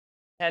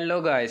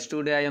Hello guys,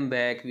 today I am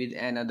back with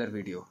another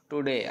video.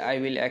 Today I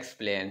will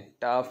explain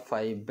top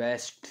 5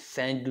 best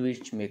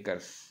sandwich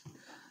makers.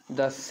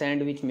 The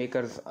sandwich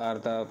makers are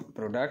the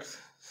products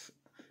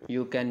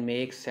you can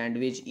make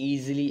sandwich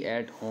easily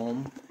at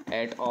home,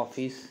 at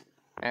office,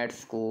 at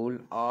school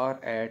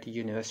or at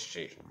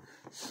university.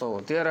 So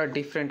there are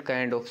different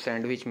kind of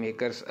sandwich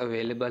makers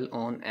available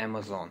on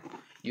Amazon.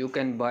 You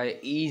can buy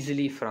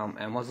easily from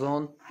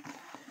Amazon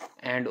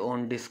and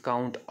on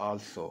discount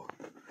also.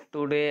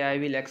 Today I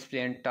will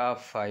explain top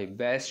 5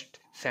 best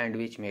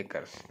sandwich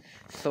makers.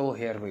 So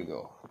here we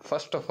go.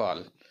 First of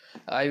all,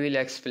 I will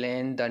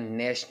explain the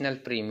National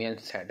Premium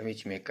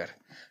Sandwich Maker.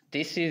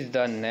 This is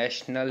the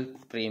National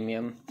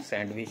Premium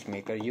Sandwich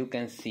Maker. You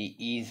can see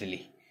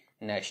easily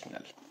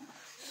National.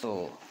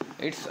 So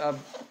it's a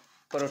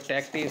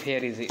protective,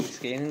 here is its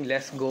skin.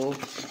 Let's go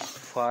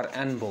for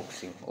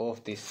unboxing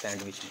of this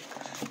sandwich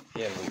maker.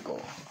 Here we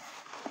go.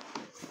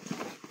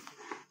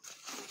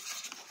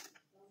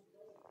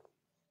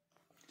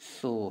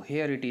 So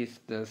here it is,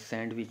 the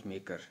sandwich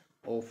maker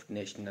of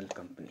National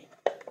Company.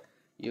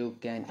 You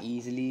can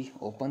easily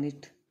open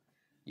it.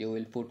 You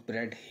will put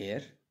bread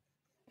here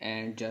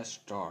and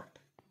just start,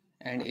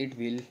 and it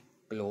will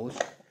close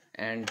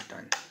and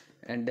done,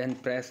 and then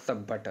press the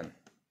button.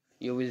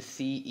 You will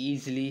see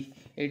easily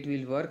it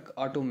will work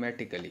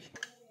automatically.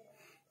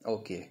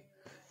 Okay,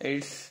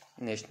 it's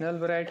National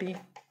variety.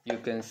 You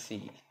can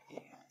see,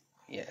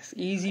 yes,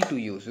 easy to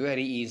use,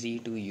 very easy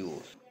to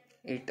use.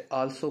 It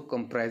also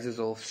comprises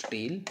of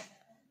steel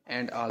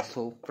and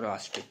also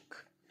plastic.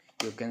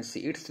 You can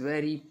see it's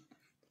very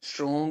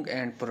strong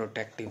and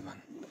protective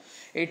one.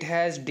 It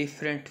has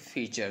different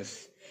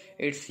features.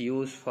 It's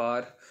used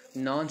for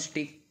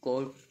non-stick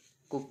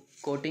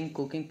coating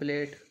cooking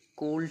plate,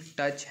 cool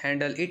touch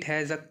handle. It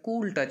has a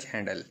cool touch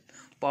handle,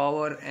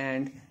 power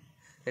and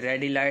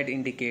ready light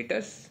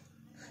indicators,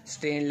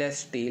 stainless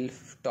steel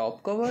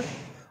top cover,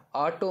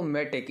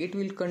 automatic. It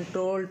will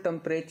control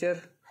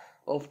temperature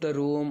of the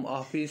room,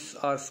 office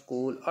or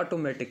school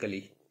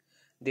automatically.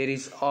 There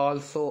is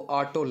also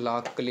auto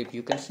lock clip.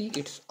 You can see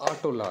it's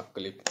auto lock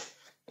clip.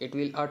 It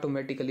will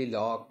automatically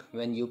lock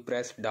when you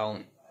press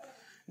down.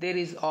 There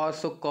is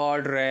also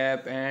cord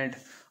wrap and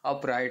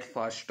upright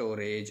for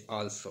storage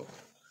also.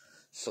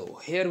 So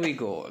here we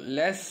go.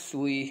 Let's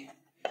we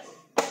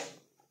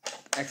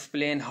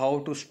explain how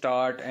to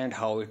start and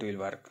how it will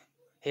work.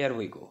 Here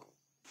we go.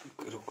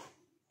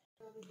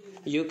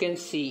 You can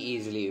see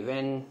easily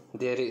when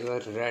there is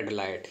a red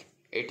light,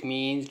 it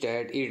means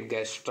that it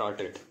gets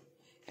started.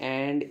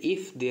 And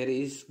if there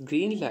is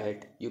green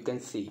light, you can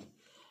see,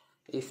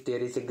 if there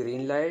is a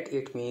green light,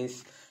 it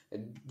means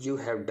you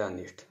have done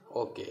it.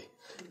 Okay,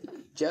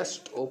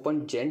 just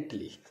open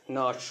gently,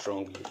 not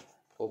strongly.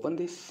 Open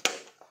this,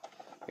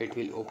 it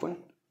will open.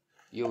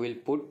 You will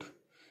put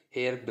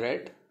here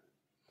bread,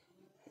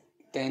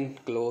 then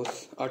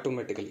close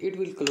automatically. It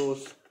will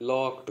close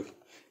locked,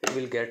 it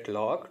will get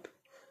locked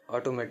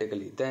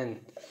automatically.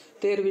 Then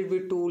there will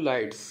be two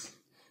lights,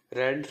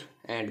 red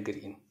and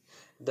green.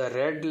 The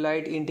red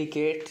light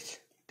indicates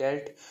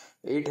that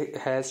it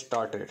has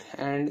started,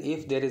 and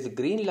if there is a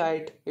green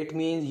light, it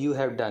means you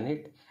have done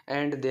it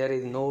and there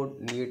is no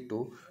need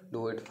to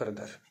do it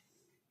further.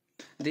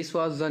 This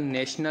was the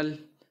National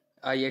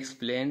I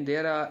explained.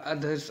 There are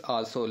others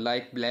also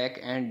like Black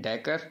and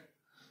Decker.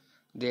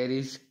 There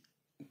is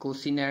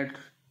Cuisinart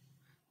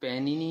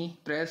Panini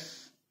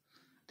Press.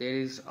 There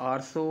is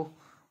also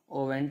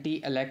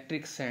Oventi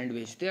electric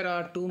sandwich. There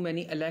are too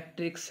many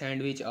electric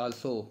sandwich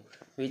also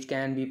which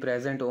can be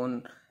present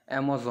on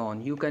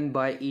Amazon. You can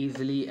buy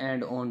easily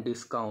and on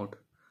discount.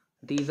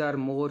 These are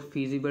more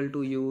feasible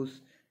to use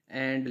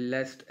and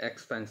less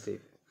expensive.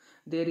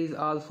 There is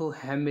also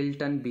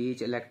Hamilton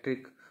Beach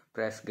electric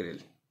press grill.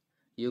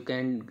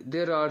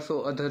 There are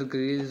also other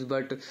grills,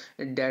 but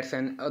that's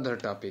an other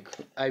topic.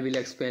 I will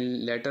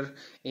explain later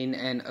in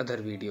an other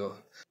video.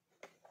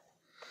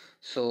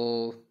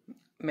 So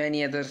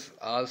many others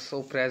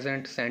also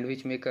present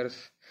sandwich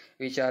makers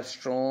which are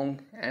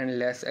strong and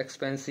less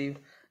expensive.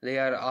 They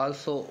are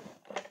also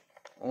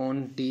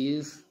on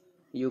deals.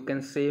 You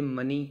can save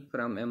money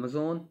from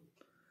Amazon.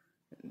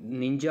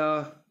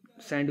 Ninja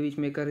sandwich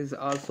maker is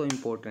also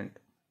important.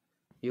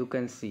 You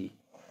can see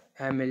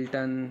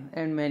Hamilton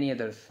and many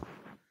others.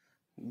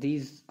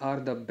 These are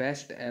the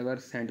best ever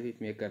sandwich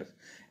makers.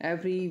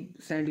 Every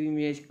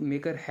sandwich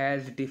maker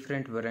has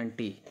different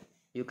warranty.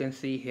 You can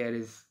see here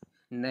is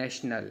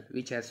National,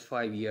 which has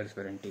 5 years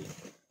warranty.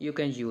 You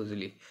can use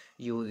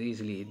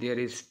easily. There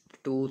is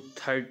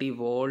 230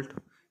 volt,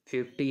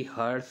 50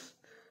 hertz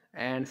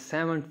and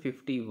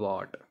 750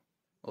 watt.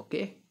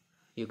 Okay,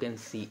 you can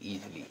see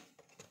easily.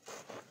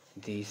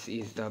 This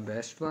is the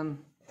best one.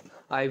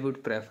 I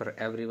would prefer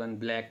everyone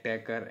Black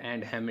Decker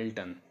and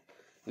Hamilton,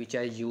 which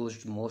I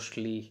used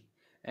mostly,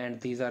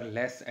 and these are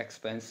less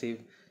expensive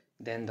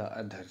than the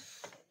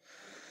others.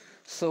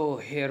 So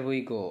here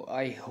we go.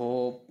 I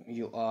hope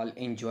you all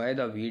enjoy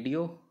the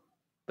video.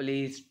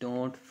 Please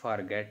don't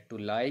forget to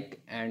like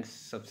and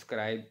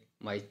subscribe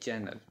my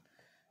channel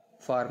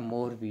for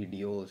more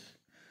videos.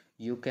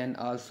 You can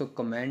also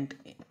comment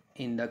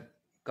in the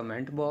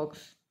comment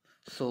box,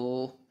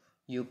 so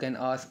you can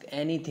ask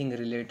anything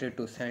related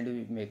to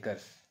sandwich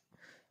makers.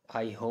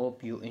 I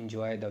hope you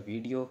enjoy the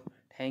video.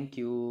 Thank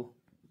you.